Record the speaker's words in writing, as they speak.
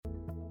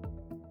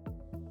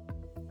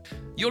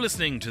You're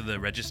listening to the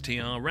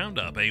REGIS-TR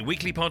Roundup, a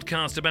weekly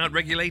podcast about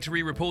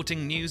regulatory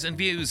reporting, news and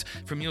views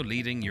from your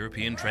leading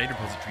European trade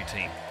repository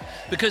team.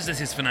 Because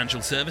this is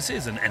financial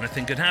services and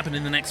anything could happen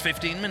in the next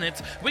 15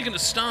 minutes, we're going to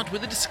start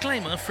with a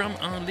disclaimer from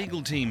our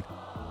legal team.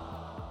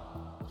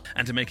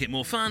 And to make it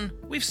more fun,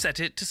 we've set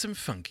it to some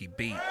funky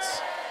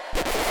beats.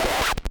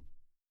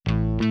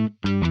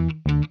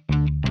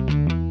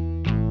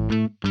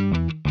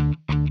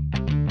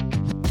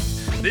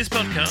 This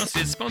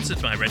podcast is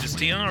sponsored by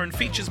REGIS-TR and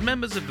features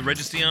members of the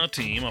REGIS-TR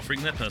team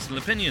offering their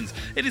personal opinions.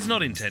 It is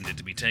not intended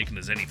to be taken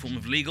as any form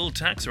of legal,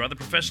 tax or other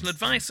professional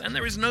advice, and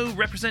there is no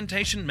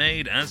representation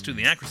made as to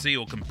the accuracy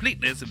or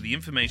completeness of the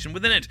information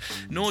within it,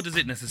 nor does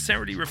it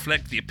necessarily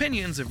reflect the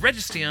opinions of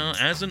REGIS-TR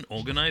as an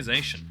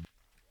organisation.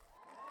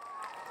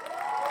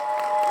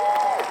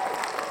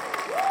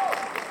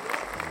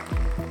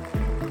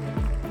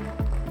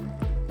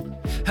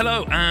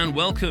 Hello and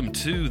welcome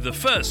to the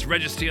first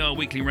REGIS-TR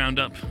weekly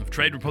roundup of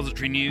trade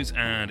repository news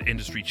and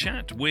industry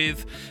chat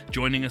with,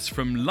 joining us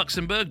from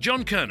Luxembourg,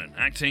 John Kernan,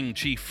 Acting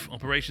Chief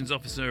Operations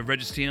Officer of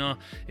REGIS-TR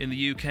in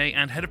the UK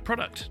and Head of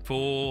Product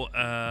for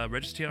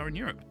REGIS-TR in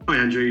Europe. Hi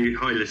Andrew,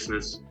 hi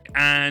listeners.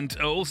 And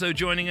also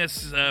joining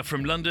us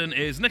from London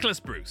is Nicholas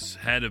Bruce,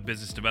 Head of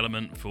Business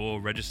Development for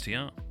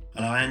REGIS-TR.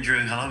 Hello Andrew,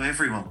 hello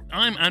everyone.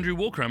 I'm Andrew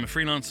Walker, I'm a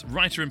freelance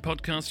writer and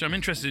podcaster. I'm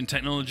interested in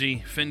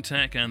technology,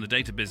 fintech and the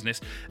data business,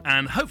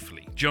 and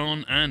hopefully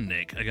John and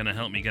Nick are going to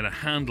help me get a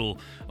handle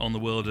on the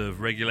world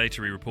of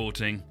regulatory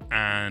reporting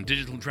and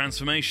digital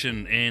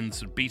transformation in the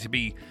sort of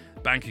B2B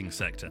banking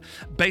sector.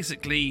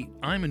 Basically,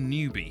 I'm a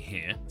newbie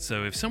here,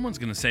 so if someone's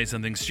going to say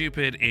something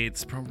stupid,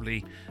 it's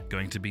probably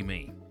going to be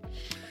me.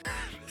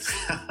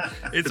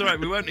 It's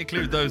alright, we won't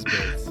include those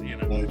bits, you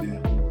know. Oh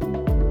dear.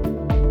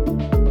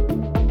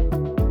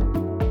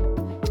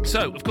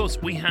 So, of course,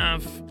 we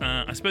have,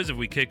 I suppose if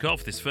we kick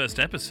off this first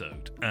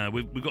episode,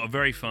 we've got a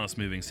very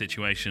fast-moving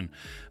situation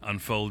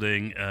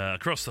unfolding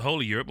across the whole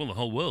of Europe, well, the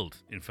whole world,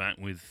 in fact,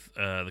 with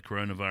the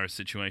coronavirus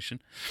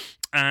situation.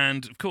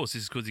 And, of course,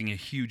 this is causing a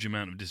huge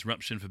amount of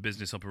disruption for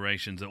business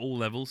operations at all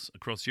levels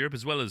across Europe,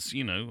 as well as,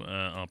 you know,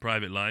 our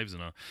private lives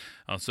and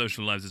our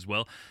social lives as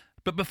well.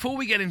 But before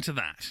we get into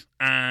that,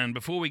 and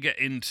before we get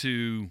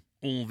into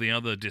all the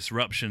other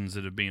disruptions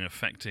that have been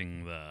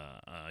affecting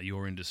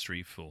your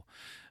industry for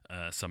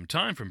some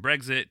time, from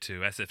Brexit to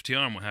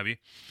SFTR and what have you,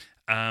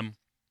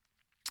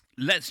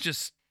 let's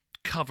just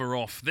cover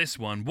off this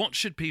one. What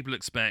should people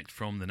expect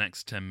from the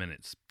next 10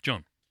 minutes?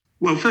 John?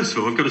 Well, first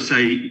of all, I've got to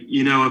say,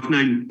 you know, I've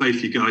known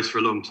both you guys for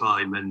a long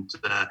time, and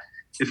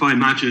if I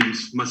imagined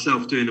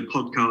myself doing a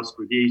podcast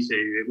with you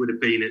two, it would have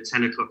been at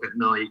 10 o'clock at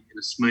night in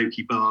a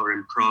smoky bar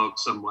in Prague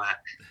somewhere,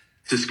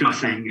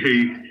 discussing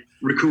who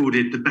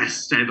recorded the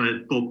best ever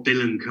Bob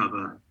Dylan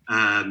cover.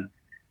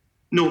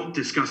 Not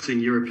discussing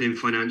European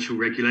financial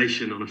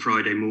regulation on a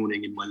Friday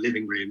morning in my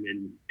living room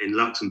in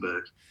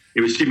Luxembourg.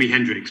 It was Jimi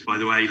Hendrix, by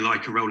the way,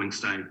 like a Rolling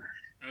Stone.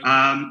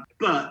 Okay.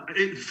 But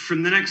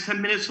from the next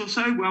 10 minutes or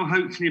so, well,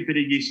 hopefully a bit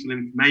of useful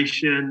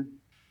information,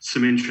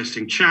 some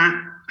interesting chat,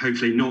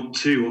 hopefully not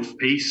too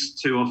off-piece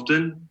too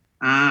often.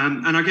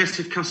 And I guess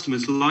if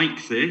customers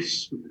like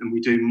this, and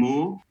we do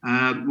more,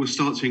 we'll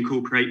start to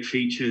incorporate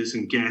features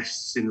and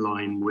guests in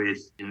line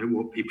with, you know,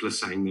 what people are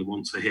saying they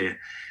want to hear.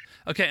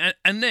 Okay,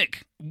 and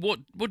Nick,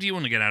 what do you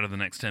want to get out of the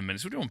next 10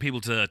 minutes? What do you want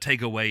people to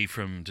take away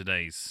from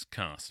today's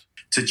cast?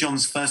 To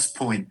John's first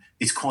point,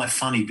 it's quite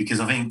funny because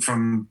I think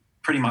from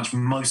pretty much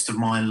most of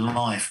my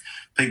life,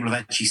 people have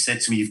actually said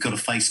to me, you've got a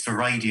face for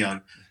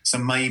radio, so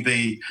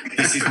maybe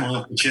this is my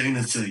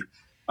opportunity.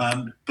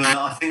 But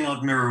I think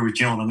I'd mirror with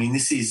John. I mean,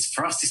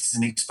 for us, this is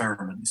an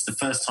experiment. It's the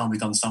first time we've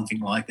done something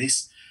like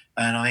this.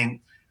 And I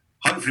think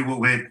hopefully what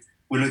we're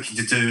looking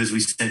to do, as we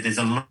said, there's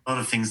a lot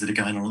of things that are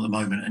going on at the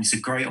moment, and it's a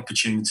great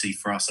opportunity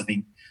for us, I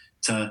think,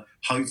 to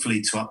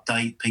hopefully to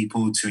update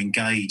people, to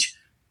engage,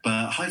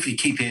 but hopefully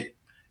keep it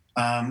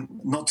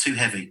not too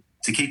heavy,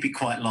 to keep it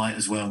quite light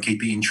as well and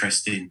keep it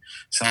interesting.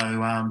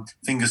 So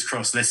fingers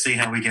crossed, let's see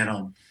how we get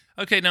on.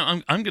 Okay,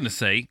 now I'm going to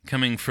say,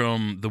 coming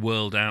from the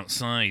world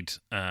outside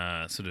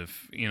sort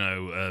of, you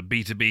know,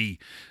 B2B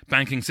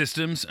banking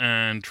systems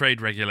and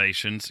trade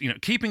regulations, you know,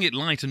 keeping it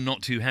light and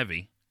not too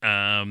heavy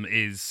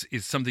is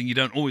something you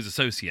don't always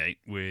associate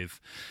with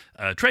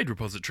trade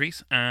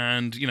repositories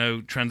and, you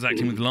know,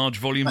 transacting with large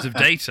volumes of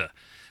data.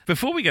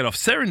 Before we get off,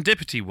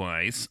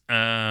 serendipity-wise,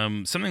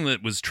 something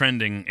that was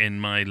trending in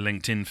my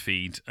LinkedIn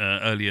feed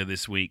earlier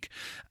this week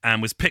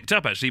and was picked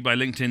up actually by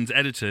LinkedIn's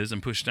editors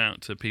and pushed out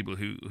to people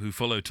who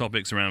follow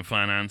topics around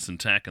finance and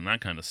tech and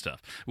that kind of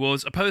stuff,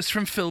 was a post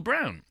from Phil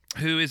Brown,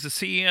 who is the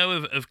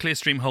CEO of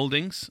Clearstream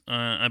Holdings,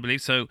 I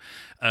believe. So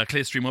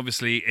Clearstream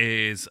obviously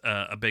is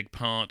a big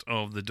part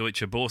of the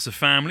Deutsche Börse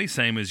family,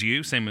 same as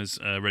you, same as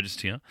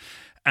REGIS-TR.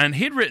 And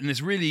he'd written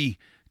this really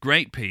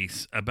great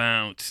piece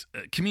about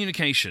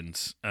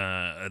communications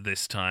at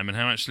this time and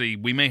how actually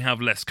we may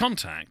have less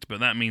contact, but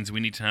that means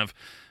we need to have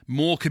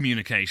more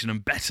communication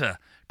and better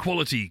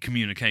quality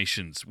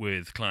communications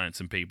with clients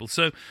and people.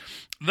 So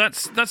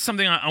that's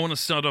something I want to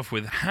start off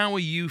with. How are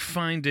you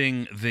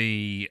finding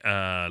the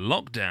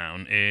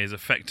lockdown is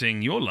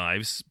affecting your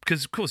lives?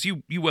 Because, of course,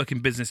 you work in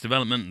business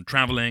development and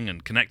traveling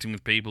and connecting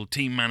with people,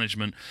 team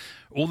management,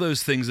 all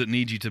those things that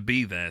need you to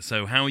be there.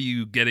 So how are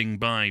you getting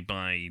by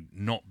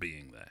not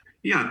being there?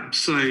 Yeah,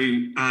 so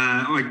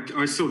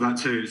I saw that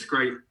too. It's a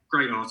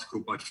great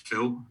article by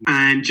Phil.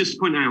 And just to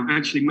point out,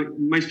 actually,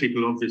 most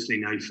people obviously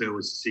know Phil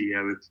as the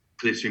CEO of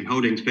Glittering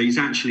Holdings, but he's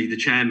actually the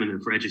chairman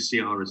of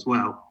REGIS-TR as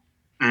well.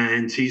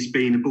 And he's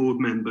been a board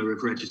member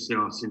of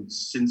REGIS-TR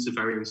since the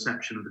very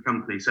inception of the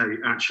company. So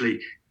actually,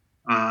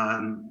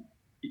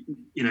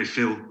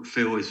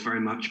 Phil is very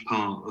much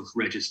part of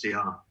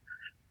REGIS-TR.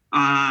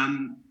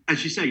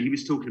 As you say, he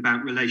was talking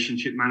about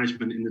relationship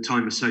management in the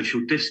time of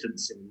social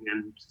distancing.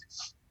 And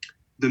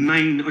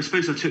I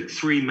suppose I took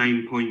three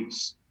main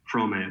points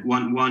from it.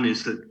 One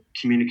is that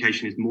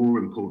communication is more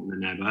important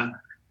than ever.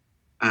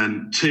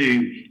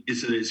 Two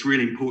is that it's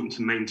really important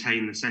to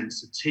maintain the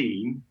sense of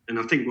team. And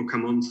I think we'll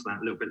come on to that a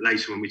little bit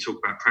later when we talk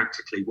about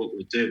practically what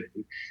we're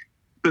doing.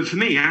 But for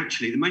me,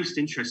 actually, the most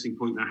interesting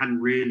point that I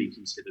hadn't really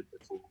considered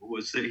before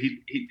was that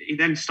he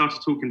then started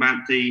talking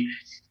about the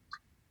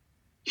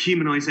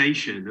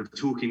humanization of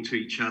talking to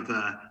each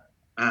other,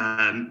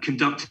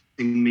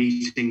 conducting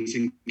meetings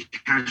in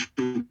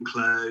casual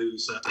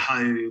clothes at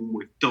home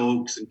with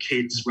dogs and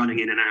kids running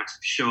in and out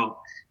of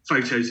shop,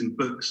 photos and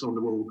books on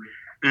the wall.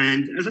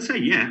 And as I say,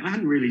 I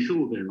hadn't really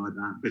thought of it like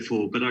that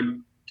before, but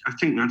I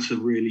think that's a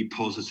really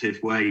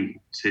positive way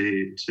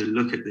to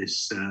look at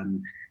this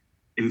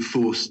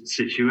enforced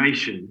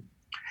situation.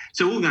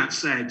 So all that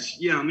said,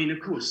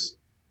 of course,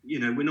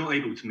 we're not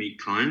able to meet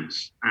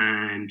clients,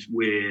 and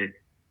we're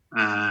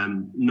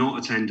not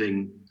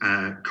attending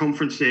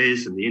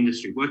conferences and the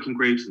industry working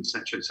groups, et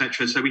cetera, et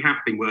cetera. So we have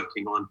been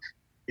working on,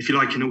 if you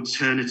like, an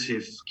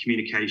alternative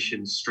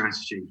communications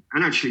strategy.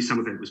 And actually some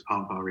of it was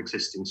part of our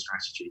existing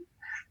strategy.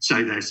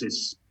 So there's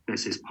this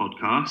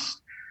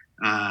podcast.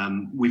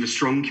 We have a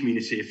strong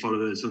community of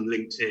followers on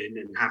LinkedIn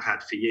and have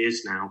had for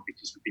years now,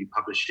 because we've been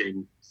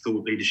publishing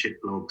thought leadership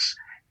blogs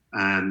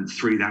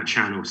through that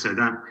channel. So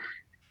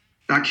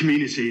that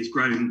community has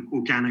grown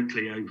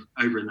organically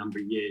over a number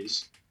of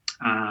years.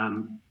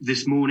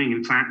 This morning,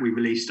 in fact, we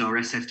released our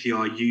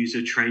SFTR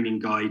user training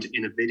guide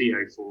in a video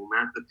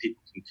format that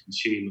people can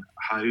consume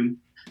at home.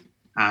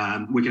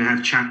 We're going to have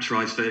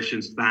chapterized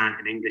versions of that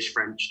in English,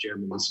 French,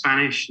 German, and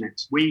Spanish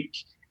next week.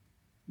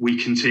 We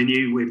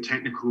continue with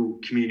technical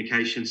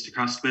communications to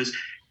customers.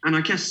 And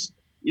I guess,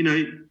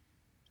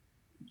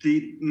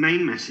 the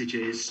main message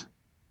is,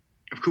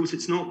 of course,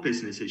 it's not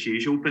business as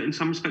usual, but in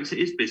some respects it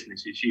is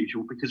business as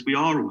usual, because we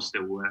are all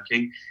still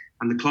working,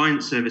 and the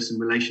client service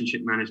and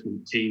relationship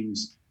management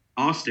teams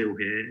are still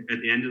here at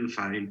the end of the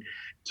phone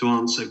to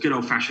answer good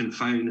old-fashioned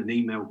phone and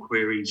email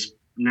queries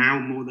now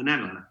more than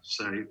ever.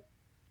 So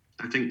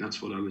I think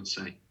that's what I would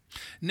say.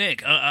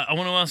 Nick, I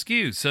want to ask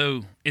you,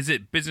 so is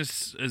it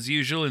business as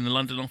usual in the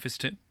London office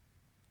too?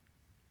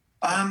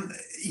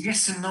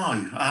 Yes and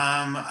no.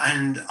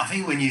 And I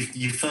think when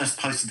you first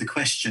posted the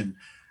question,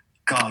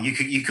 God,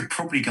 you could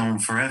probably go on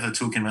forever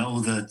talking about all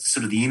the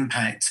sort of the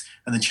impact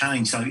and the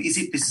challenge. So is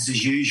it business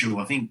as usual?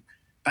 I think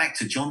back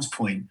to John's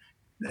point,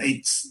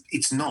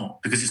 it's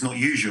not, because it's not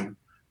usual.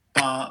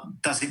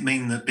 But does it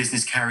mean that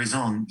business carries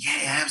on?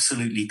 Yeah, it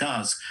absolutely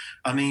does.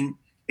 I mean,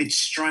 it's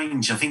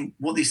strange. I think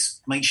what this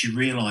makes you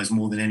realise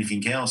more than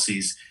anything else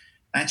is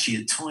actually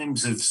at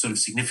times of sort of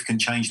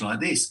significant change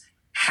like this,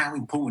 how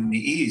important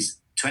it is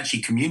to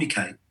actually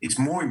communicate. It's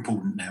more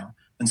important now,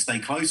 and stay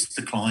close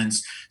to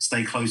clients,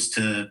 stay close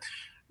to,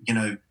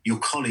 your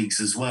colleagues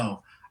as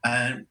well.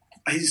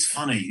 It's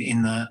funny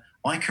in that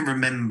I can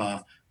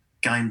remember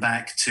going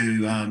back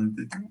to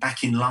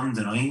back in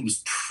London. I think it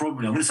was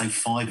probably, I'm going to say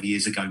 5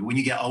 years ago. But when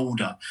you get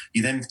older,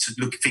 you then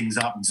look things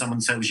up and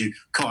someone tells you,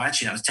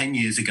 actually that was 10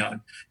 years ago,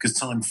 because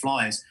time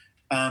flies.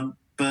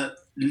 But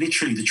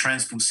literally the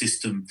transport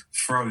system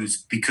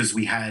froze because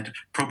we had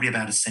probably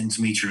about a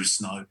centimetre of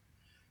snow.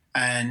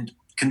 And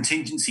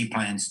contingency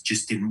plans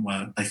just didn't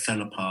work. They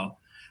fell apart.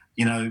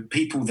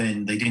 People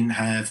then, they didn't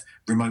have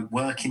remote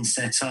working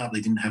set up.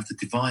 They didn't have the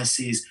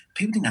devices.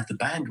 People didn't have the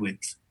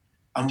bandwidth.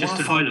 And just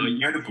to highlight,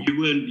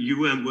 you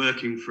weren't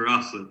working for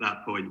us at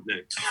that point,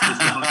 Nick.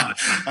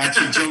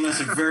 Actually, John,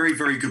 that's a very,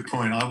 very good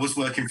point. I was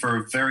working for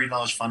a very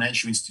large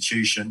financial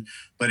institution,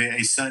 but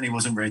it certainly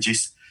wasn't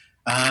Regis.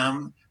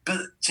 But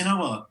do you know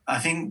what? I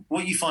think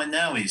what you find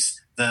now is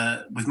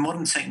that with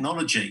modern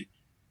technology,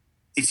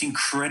 it's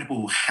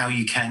incredible how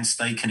you can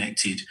stay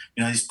connected.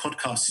 This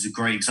podcast is a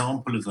great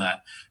example of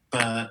that.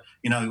 But,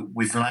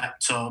 with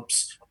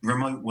laptops,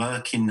 remote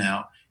working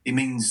now, it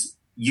means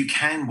you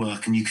can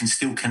work and you can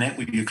still connect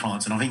with your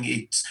clients. And I think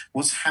it's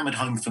what's hammered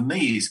home for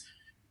me is,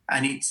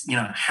 and it's,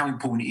 how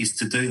important it is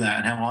to do that,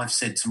 and how I've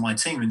said to my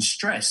team and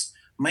stressed,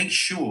 make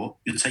sure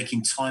you're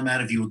taking time out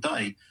of your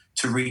day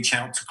to reach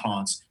out to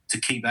clients, to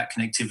keep that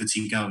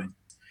connectivity going.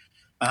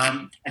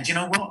 And you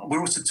know what? We're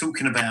also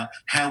talking about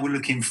how we're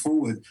looking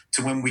forward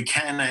to when we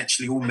can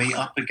actually all meet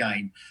up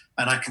again.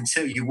 And I can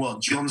tell you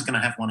what, John's going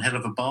to have one hell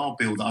of a bar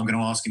bill that I'm going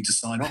to ask him to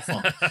sign off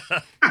on.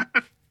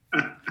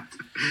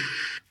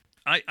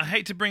 I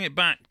hate to bring it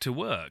back to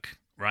work,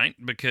 right?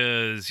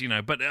 Because,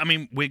 but I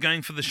mean, we're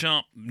going for the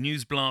Sharp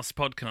News Blast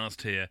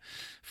podcast here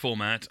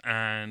format,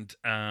 and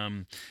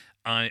I'm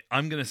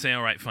going to say,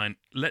 all right, fine,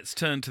 let's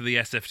turn to the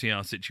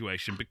SFTR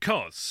situation,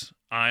 because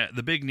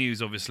the big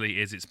news, obviously,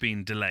 is it's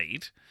been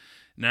delayed.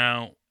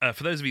 Now,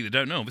 for those of you that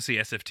don't know, obviously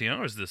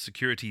SFTR is the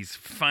Securities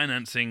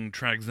Financing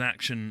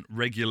Transaction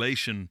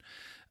Regulation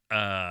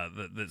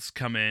that's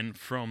come in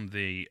from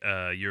the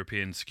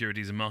European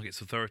Securities and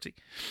Markets Authority.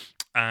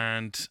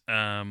 And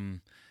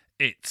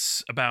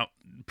it's about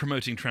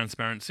promoting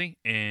transparency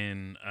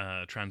in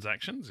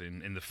transactions,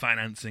 in the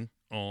financing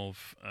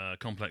of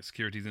complex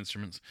securities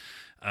instruments.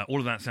 All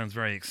of that sounds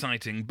very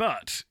exciting,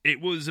 but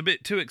it was a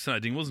bit too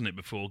exciting, wasn't it,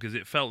 before? Because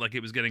it felt like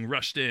it was getting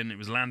rushed in, it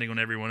was landing on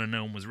everyone, and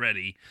no one was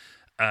ready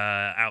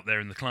out there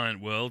in the client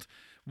world.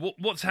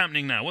 What's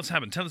happening now? What's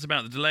happened? Tell us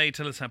about the delay.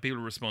 Tell us how people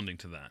are responding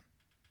to that.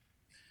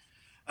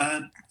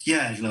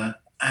 Look,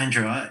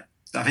 Andrew, I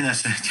think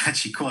that's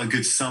actually quite a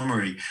good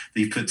summary that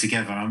you put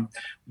together.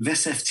 With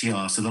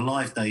SFTR, so the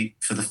live date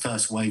for the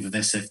first wave of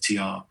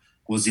SFTR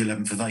was the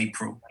 11th of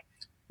April.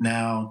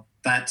 Now,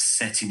 that's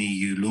set in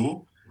EU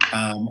law,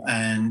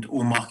 and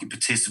all market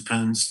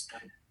participants,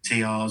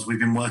 TRs, we've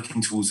been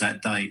working towards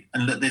that date.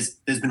 And look,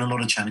 there's been a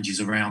lot of challenges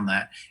around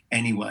that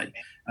anyway.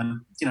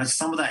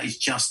 Some of that is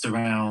just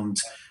around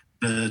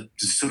the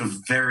sort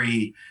of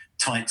very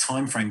tight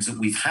timeframes that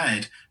we've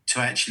had to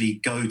actually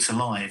go to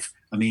live.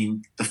 I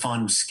mean, the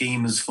final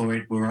schemas for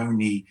it were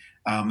only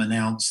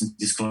announced and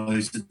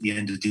disclosed at the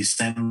end of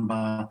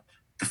December.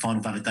 The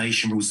final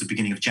validation rules at the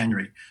beginning of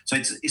January.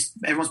 So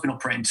everyone's been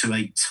operating to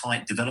a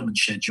tight development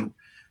schedule.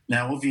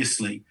 Now,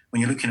 obviously,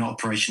 when you're looking at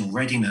operational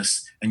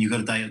readiness and you've got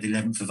a date of the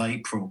 11th of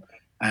April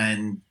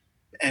and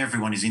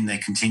everyone is in their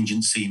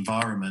contingency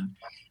environment,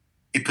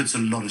 it puts a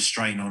lot of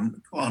strain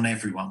on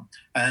everyone.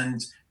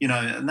 And,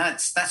 and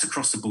that's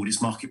across the board.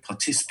 It's market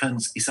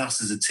participants, it's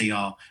us as a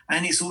TR,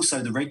 and it's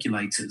also the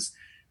regulators,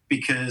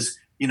 because,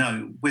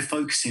 we're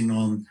focusing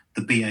on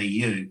the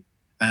BAU.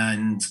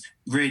 And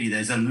really,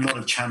 there's a lot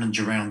of challenge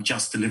around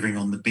just delivering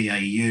on the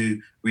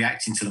BAU,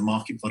 reacting to the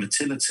market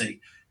volatility,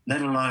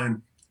 let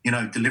alone,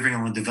 delivering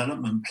on a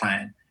development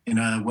plan in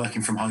a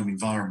working from home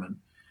environment.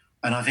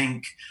 And I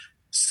think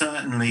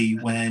certainly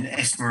when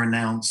ESMA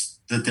announced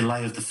the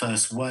delay of the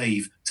first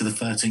wave to the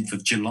 13th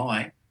of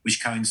July,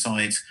 which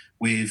coincides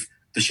with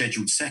the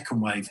scheduled second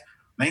wave,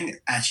 I think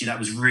actually that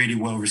was really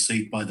well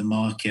received by the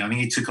market. I mean,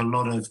 it took a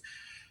lot of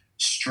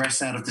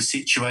stress out of the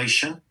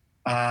situation.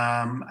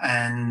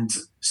 And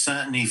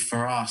certainly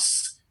for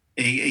us,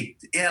 it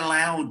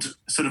allowed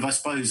sort of, I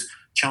suppose,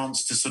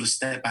 chance to sort of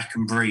step back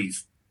and breathe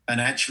and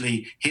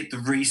actually hit the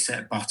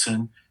reset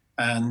button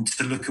and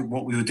to look at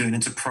what we were doing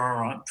and to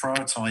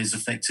prioritise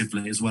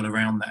effectively as well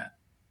around that.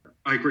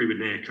 I agree with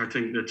Nick. I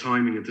think the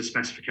timing of the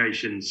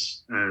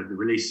specifications, the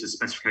release of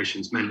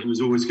specifications, meant it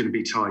was always going to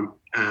be tight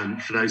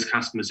for those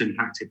customers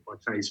impacted by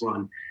phase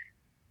one.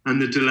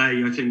 And the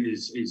delay, I think,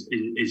 is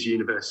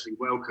universally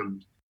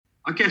welcomed.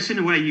 I guess in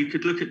a way you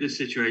could look at this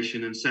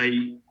situation and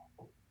say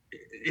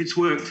it's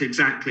worked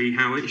exactly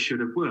how it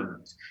should have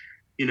worked.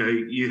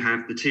 You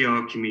have the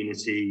TR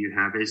community, you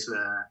have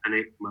ISLA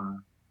and ICMA,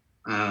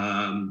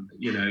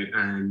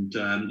 and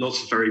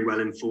lots of very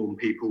well-informed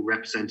people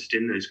represented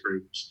in those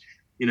groups,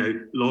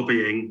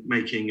 lobbying,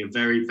 making a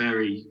very,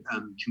 very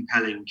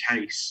compelling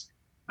case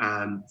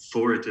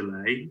for a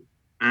delay.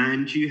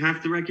 And you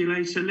have the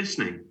regulator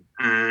listening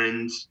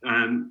and,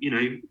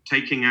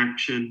 taking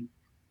action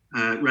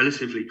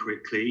relatively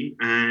quickly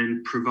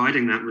and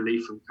providing that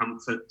relief and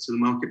comfort to the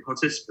market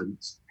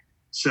participants.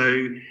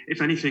 So,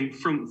 if anything,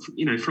 from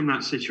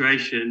that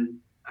situation,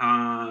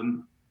 I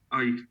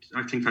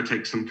think I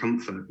take some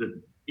comfort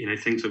that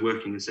things are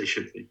working as they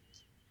should be.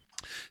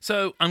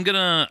 So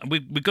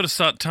we've got to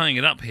start tying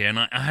it up here, and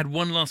I had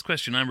one last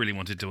question I really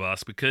wanted to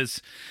ask,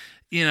 because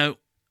do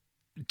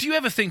you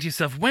ever think to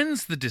yourself,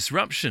 when's the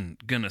disruption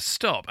gonna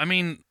stop? I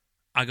mean,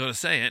 I got to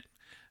say it.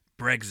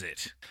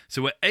 Brexit.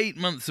 So we're 8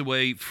 months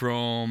away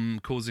from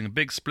causing a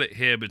big split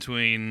here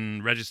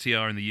between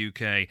REGIS-TR in the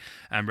UK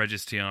and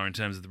REGIS-TR in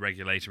terms of the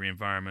regulatory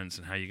environments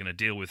and how you're going to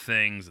deal with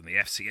things, and the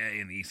FCA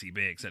and the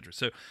ECB, etc.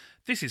 So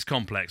this is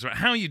complex, right?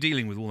 How are you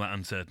dealing with all that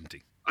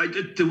uncertainty?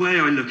 The way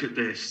I look at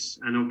this,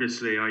 and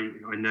obviously I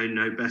know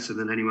no better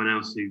than anyone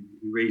else who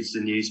reads the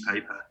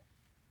newspaper,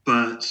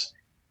 but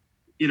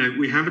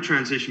we have a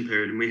transition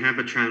period, and we have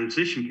a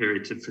transition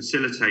period to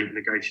facilitate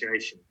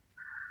negotiation.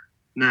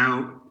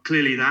 Now,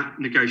 clearly that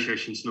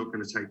negotiation is not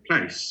going to take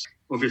place.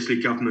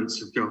 Obviously, governments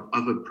have got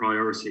other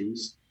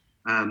priorities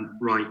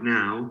right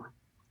now,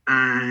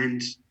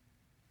 and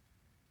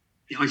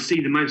I see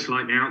the most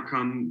likely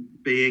outcome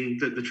being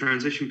that the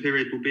transition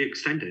period will be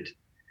extended.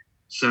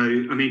 So,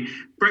 I mean,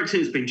 Brexit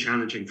has been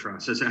challenging for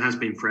us, as it has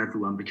been for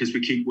everyone, because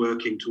we keep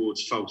working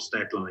towards false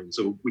deadlines,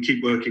 or we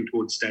keep working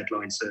towards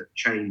deadlines that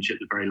change at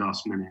the very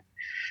last minute.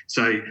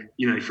 So,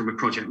 from a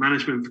project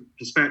management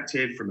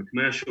perspective, from a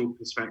commercial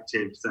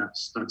perspective,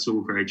 that's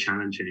all very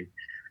challenging.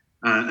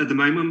 At the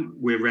moment,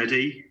 we're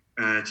ready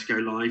to go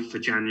live for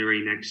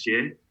January next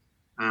year.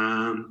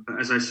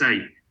 But as I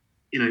say,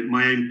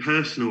 my own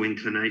personal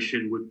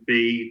inclination would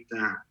be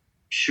that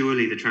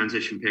surely the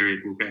transition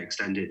period will get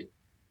extended.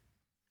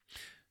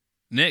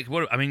 Nick,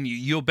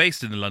 you're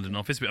based in the London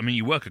office, but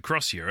you work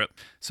across Europe.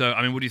 So,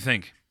 what do you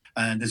think?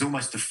 And there's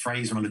almost a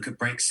phrase when I look at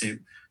Brexit,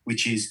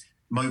 which is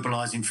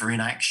mobilising for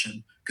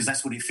inaction, because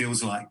that's what it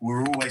feels like.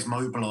 We're always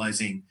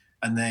mobilising,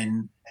 and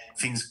then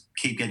things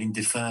keep getting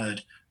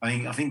deferred.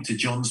 I think to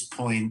John's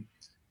point,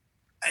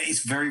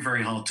 it's very,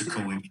 very hard to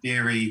call. In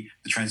theory,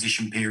 the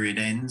transition period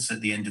ends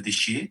at the end of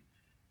this year.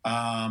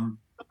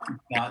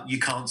 But you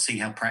can't see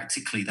how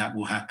practically that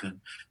will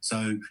happen.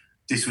 So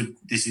this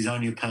is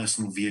only a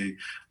personal view.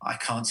 I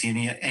can't see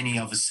any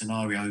other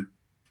scenario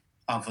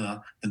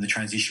other than the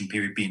transition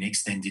period being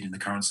extended in the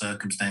current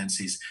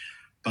circumstances.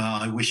 But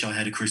I wish I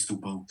had a crystal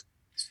ball.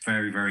 It's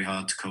very, very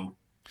hard to call.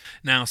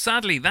 Now,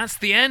 sadly, that's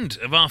the end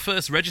of our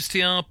first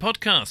REGIS-TR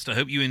podcast. I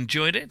hope you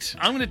enjoyed it.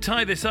 I'm going to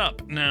tie this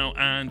up now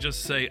and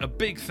just say a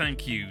big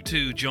thank you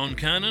to John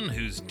Kernan,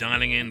 who's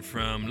dialing in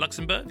from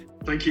Luxembourg.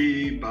 Thank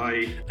you.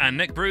 Bye. And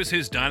Nick Bruce,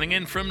 who's dialing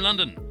in from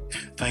London.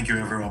 Thank you,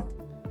 everyone.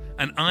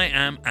 And I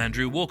am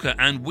Andrew Walker,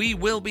 and we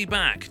will be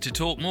back to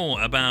talk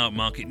more about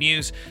market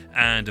news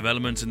and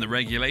developments in the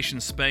regulation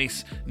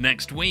space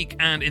next week.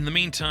 And in the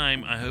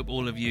meantime, I hope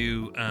all of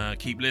you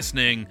keep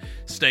listening,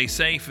 stay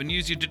safe, and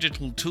use your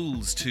digital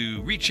tools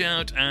to reach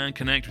out and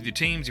connect with your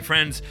teams, your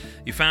friends,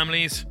 your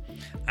families.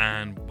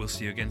 And we'll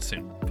see you again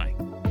soon. Bye.